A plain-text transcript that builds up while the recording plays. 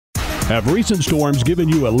Have recent storms given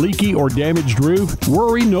you a leaky or damaged roof?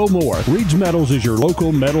 Worry no more. Reed's Metals is your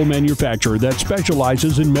local metal manufacturer that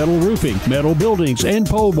specializes in metal roofing, metal buildings, and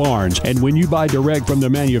pole barns. And when you buy direct from the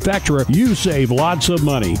manufacturer, you save lots of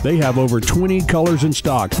money. They have over 20 colors in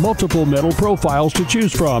stock, multiple metal profiles to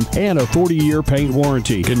choose from, and a 40-year paint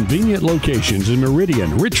warranty. Convenient locations in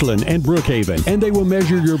Meridian, Richland, and Brookhaven. And they will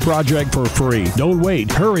measure your project for free. Don't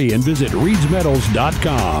wait. Hurry and visit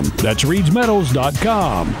ReedsMetals.com. That's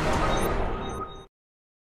ReedsMetals.com.